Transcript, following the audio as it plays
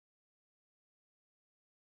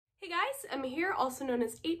Hey guys, I'm here, also known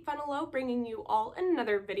as 8vinyllow, bringing you all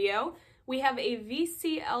another video. We have a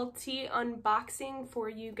VCLT unboxing for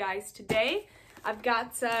you guys today. I've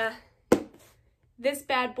got this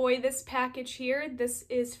bad boy, this package here. This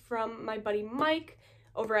is from my buddy Mike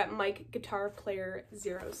over at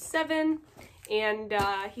MikeGuitarPlayer07, and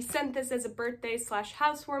he sent this as a birthday /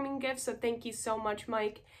 housewarming gift, so thank you so much,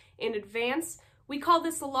 Mike, in advance. We call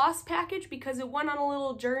this a lost package because it went on a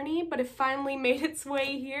little journey, but it finally made its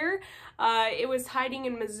way here. It was hiding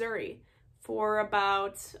in Missouri for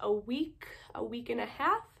about a week and a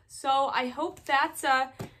half. So I hope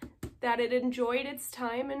that it enjoyed its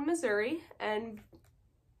time in Missouri and,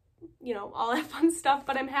 you know, all that fun stuff,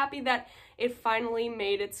 but I'm happy that it finally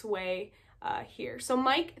made its way here. So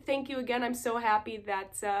Mike, thank you again. I'm so happy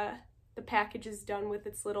that the package is done with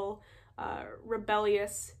its little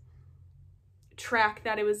rebellious track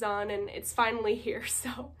that it was on, and it's finally here.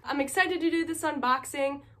 So I'm excited to do this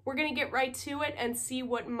unboxing. We're gonna get right to it and see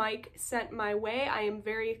what Mike sent my way. I am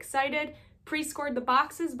very excited. Pre-scored the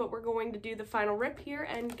boxes, but we're going to do the final rip here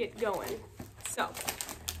and get going. So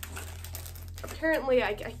apparently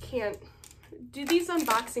I can't do these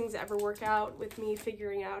unboxings ever work out with me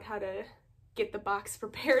figuring out how to get the box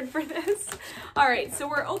prepared for this. All right, so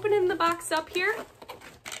we're opening the box up here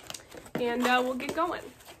and we'll get going.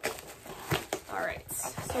 All right,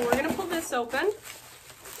 so we're gonna pull this open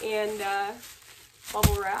and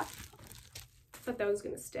bubble wrap. I thought that was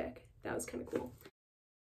gonna stick. That was kind of cool. All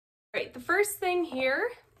right, the first thing here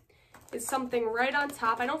is something right on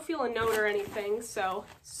top. I don't feel a note or anything, so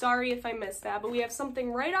sorry if I missed that, but we have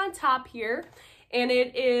something right on top here, and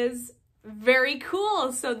it is very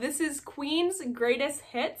cool. So this is Queen's Greatest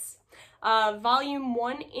Hits, Volume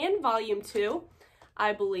 1 and Volume 2,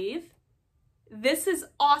 I believe. This is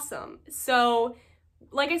awesome. So,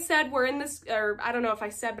 like I said, we're in this, or I don't know if I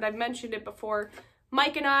said, but I've mentioned it before.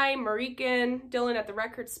 Mike and I, Marican, Dylan at the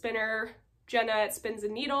Record Spinner, Jenna at Spins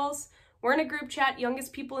and Needles, we're in a group chat,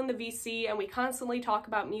 youngest people in the VC, and we constantly talk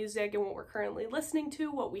about music and what we're currently listening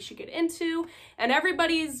to, what we should get into, and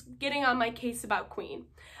everybody's getting on my case about Queen.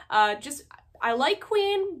 I like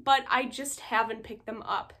Queen, but I just haven't picked them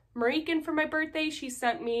up. Marican, for my birthday, she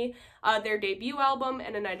sent me their debut album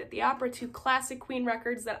and A Night at the Opera, two classic Queen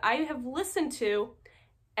records that I have listened to,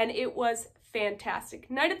 and it was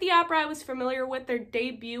fantastic. Night at the Opera I was familiar with, their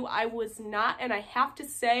debut I was not, and I have to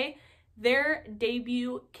say, their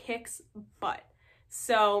debut kicks butt.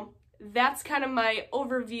 So that's kind of my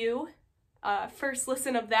overview, first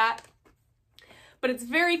listen of that. But it's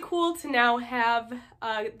very cool to now have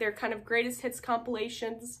their kind of greatest hits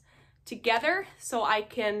compilations together, so I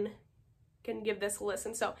can give this a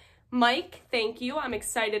listen. So Mike, thank you. I'm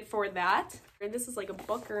excited for that. This is like a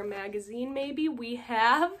book or a magazine maybe. We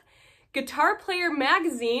have Guitar Player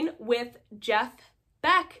magazine with Jeff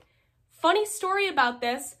Beck. Funny story about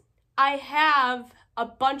this, I have a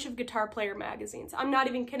bunch of Guitar Player magazines. I'm not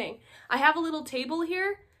even kidding. I have a little table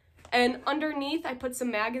here, and underneath I put some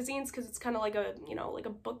magazines because it's kind of like a, you know, like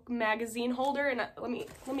a book magazine holder. And let me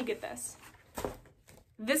get this.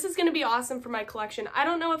 This is going to be awesome for my collection. I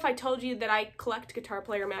don't know if I told you that I collect Guitar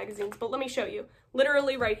Player magazines, but let me show you.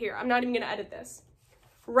 Literally right here. I'm not even going to edit this.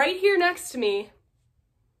 Right here next to me,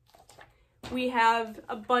 we have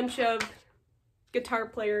a bunch of Guitar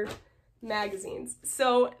Player magazines.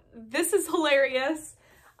 So this is hilarious.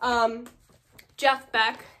 Jeff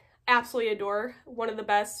Beck, absolutely adore. One of the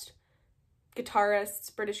best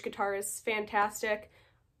guitarists, British guitarists, fantastic.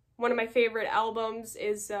 One of my favorite albums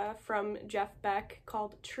is from Jeff Beck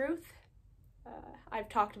called Truth. I've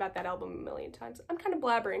talked about that album a million times. I'm kind of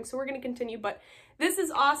blabbering, so we're going to continue, but this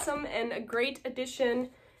is awesome and a great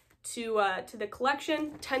addition to the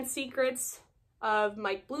collection. 10 Secrets of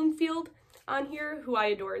Mike Bloomfield on here, who I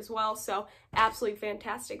adore as well, so absolutely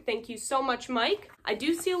fantastic. Thank you so much, Mike. I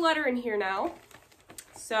do see a letter in here now,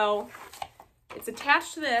 so it's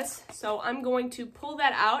attached to this, so I'm going to pull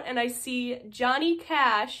that out, and I see Johnny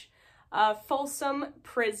Cash, Folsom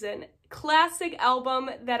Prison. Classic album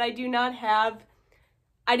that I do not have.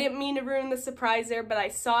 I didn't mean to ruin the surprise there, but I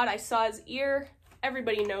saw it. I saw his ear.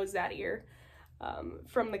 Everybody knows that ear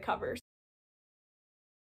from the covers.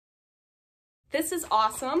 This is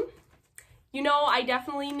awesome. You know, I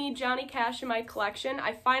definitely need Johnny Cash in my collection.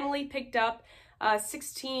 I finally picked up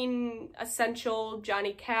 16 Essential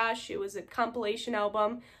Johnny Cash. It was a compilation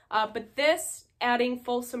album, but this, adding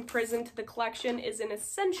Folsom Prison to the collection, is an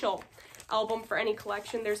essential album for any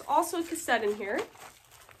collection. There's also a cassette in here,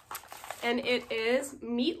 and it is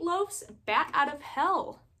Meatloaf's Bat Out of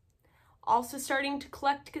Hell. Also starting to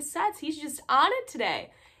collect cassettes. He's just on it today.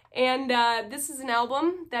 And this is an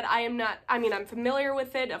album that I'm familiar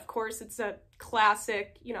with it. Of course, it's a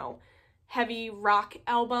classic, you know, heavy rock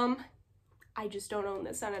album. I just don't own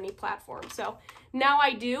this on any platform. So now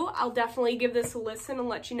I do. I'll definitely give this a listen and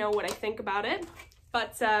let you know what I think about it.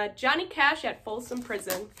 But Johnny Cash at Folsom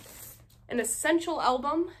Prison, an essential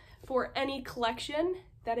album for any collection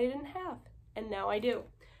that I didn't have, and now I do.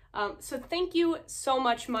 So thank you so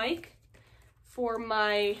much, Mike, for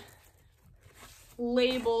my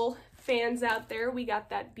label fans out there. We got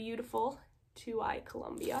that beautiful 2i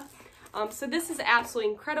Columbia. So this is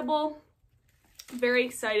absolutely incredible. Very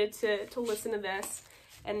excited to listen to this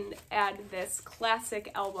and add this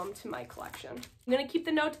classic album to my collection. I'm gonna keep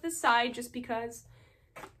the note to the side just because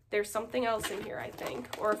there's something else in here, I think,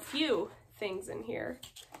 or a few things in here.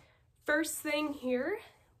 First thing here,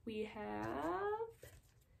 we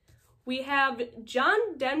have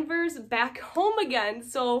John Denver's Back Home Again.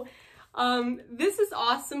 So this is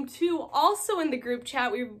awesome too. Also in the group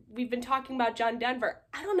chat, we've been talking about John Denver.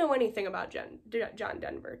 I don't know anything about John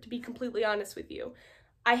Denver, to be completely honest with you.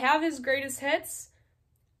 I have his greatest hits.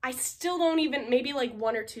 I still don't even, maybe like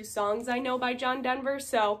 1 or 2 songs I know by John Denver.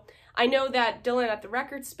 So I know that Dylan at the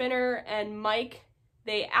Record Spinner and Mike,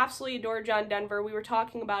 they absolutely adore John Denver. We were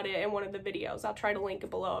talking about it in one of the videos. I'll try to link it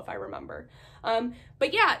below if I remember.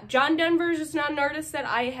 But yeah, John Denver is just not an artist that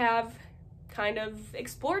I have kind of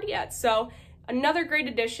explored yet. So another great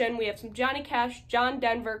addition. We have some Johnny Cash, John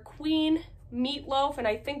Denver, Queen, Meatloaf, and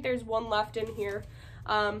I think there's one left in here.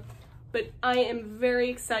 But I am very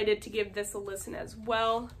excited to give this a listen as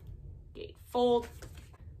well. Gatefold.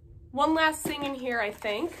 One last thing in here, I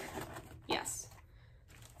think. Yes.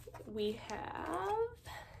 We have...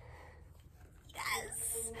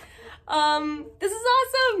 Yes! This is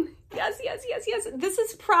awesome! Yes, yes, yes, yes. This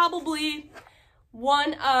is probably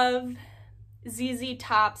one of ZZ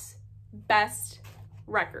Top's best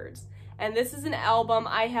records. And this is an album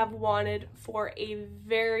I have wanted for a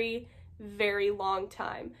very, very long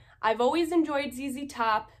time. I've always enjoyed ZZ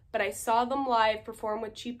Top, but I saw them live perform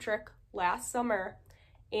with Cheap Trick last summer,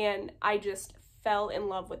 and I just fell in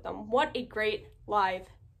love with them. What a great live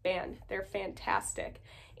band. They're fantastic.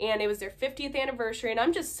 And it was their 50th anniversary, and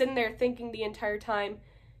I'm just sitting there thinking the entire time,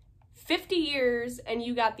 50 years, and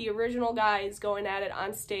you got the original guys going at it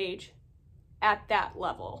on stage at that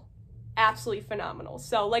level. Absolutely phenomenal.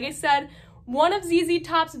 So, like I said, one of ZZ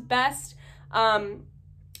Top's best.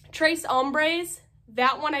 Tres Hombres,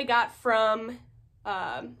 that one I got from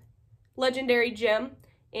Legendary Jim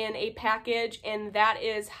in a package, and that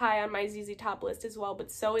is high on my ZZ Top list as well,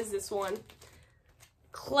 but so is this one.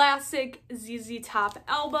 Classic ZZ Top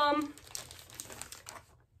album.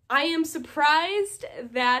 I am surprised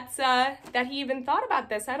that that he even thought about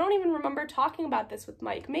this. I don't even remember talking about this with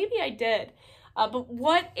Mike. Maybe I did, but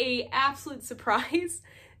what a absolute surprise.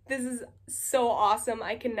 This is so awesome.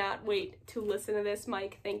 I cannot wait to listen to this,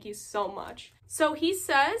 Mike. Thank you so much. So he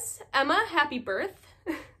says, Emma, happy birth.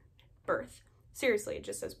 Birth. Seriously, it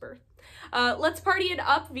just says birth. Let's party it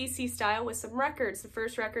up VC style with some records. The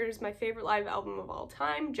first record is my favorite live album of all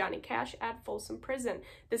time, Johnny Cash at Folsom Prison.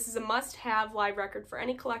 This is a must-have live record for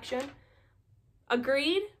any collection.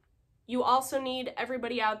 Agreed. You also need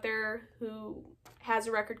everybody out there who has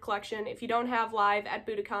a record collection. If you don't have live at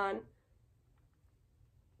Budokan,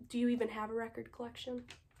 do you even have a record collection?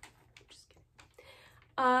 Just kidding.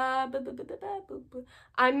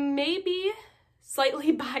 I'm maybe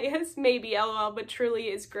slightly biased, maybe, LOL, but truly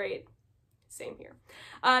is great. Same here.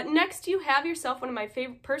 Next, you have yourself one of my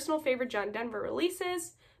personal favorite John Denver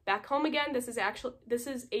releases, Back Home Again. This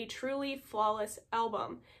is a truly flawless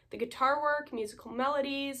album. The guitar work, musical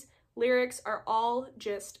melodies, lyrics are all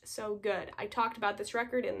just so good. I talked about this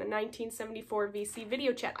record in the 1974 VC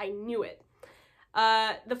video chat. I knew it.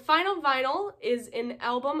 The final vinyl is an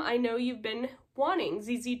album I know you've been wanting,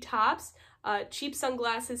 ZZ Top's Cheap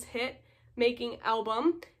Sunglasses hit making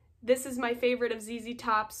album. This is my favorite of ZZ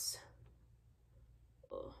Top's.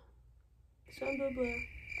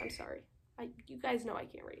 I'm sorry. You guys know I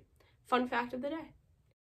can't read. Fun fact of the day.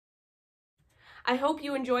 I hope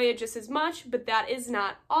you enjoy it just as much, but that is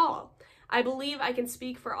not all. I believe I can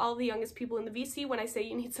speak for all the youngest people in the VC when I say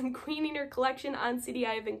you need some Queen in your collection. On CD,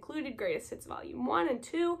 I have included Greatest Hits Volume 1 and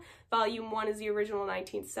 2. Volume 1 is the original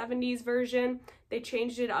 1970s version. They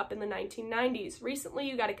changed it up in the 1990s. Recently,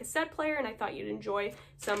 you got a cassette player, and I thought you'd enjoy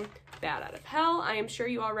some Bad Out of Hell. I am sure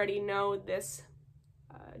you already know this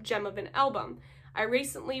gem of an album. I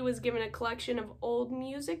recently was given a collection of old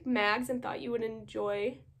music mags and thought you would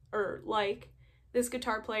enjoy, or like, this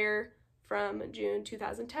guitar player from June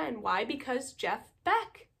 2010. Why? Because Jeff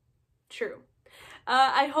Beck. True.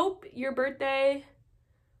 I hope your birthday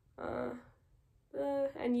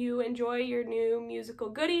and you enjoy your new musical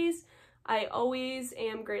goodies. I always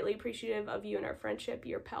am greatly appreciative of you and our friendship.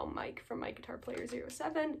 Your pal Mike from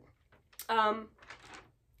MikeGuitarPlayer07.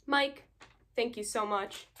 Mike, thank you so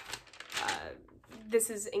much. This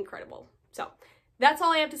is incredible. So that's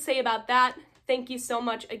all I have to say about that. Thank you so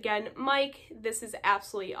much again, Mike. This is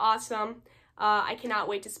absolutely awesome. I cannot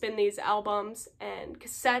wait to spin these albums and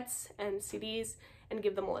cassettes and CDs and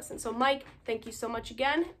give them a listen. So Mike, thank you so much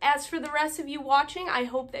again. As for the rest of you watching, I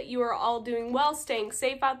hope that you are all doing well, staying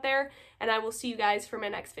safe out there, and I will see you guys for my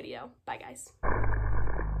next video. Bye, guys.